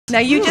Now,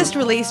 you just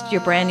released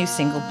your brand new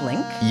single,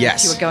 Blink.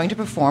 Yes. You are going to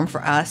perform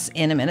for us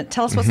in a minute.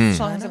 Tell us what the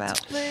song is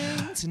about.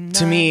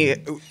 To me,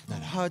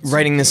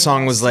 writing this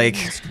song was like,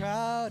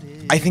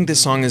 I think this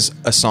song is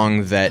a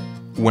song that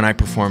when I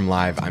perform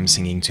live, I'm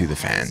singing to the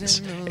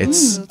fans.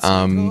 It's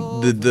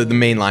the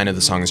main line of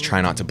the song is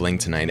 "Try not to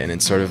blink tonight," and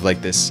it's sort of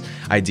like this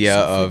idea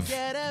of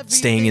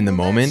staying in the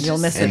moment. You'll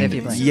miss it if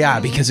you blink. Yeah,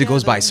 because it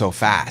goes by so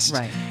fast.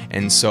 Right.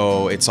 And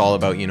so it's all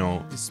about, you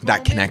know,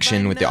 that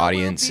connection with the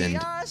audience and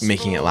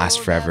making it last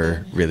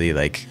forever, really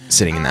like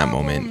sitting in that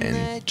moment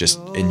and just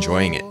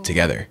enjoying it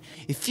together.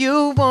 If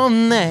you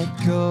won't let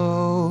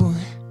go,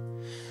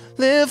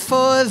 live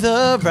for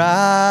the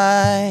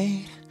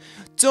ride.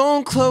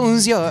 Don't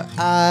close your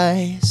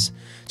eyes.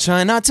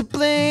 Try not to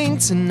blink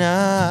tonight.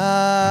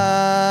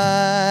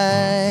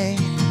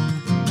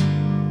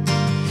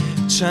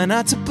 Try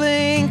not to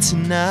blink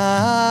tonight.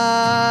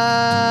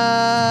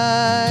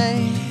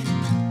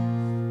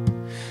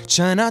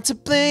 Try not to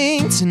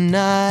blink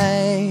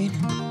tonight.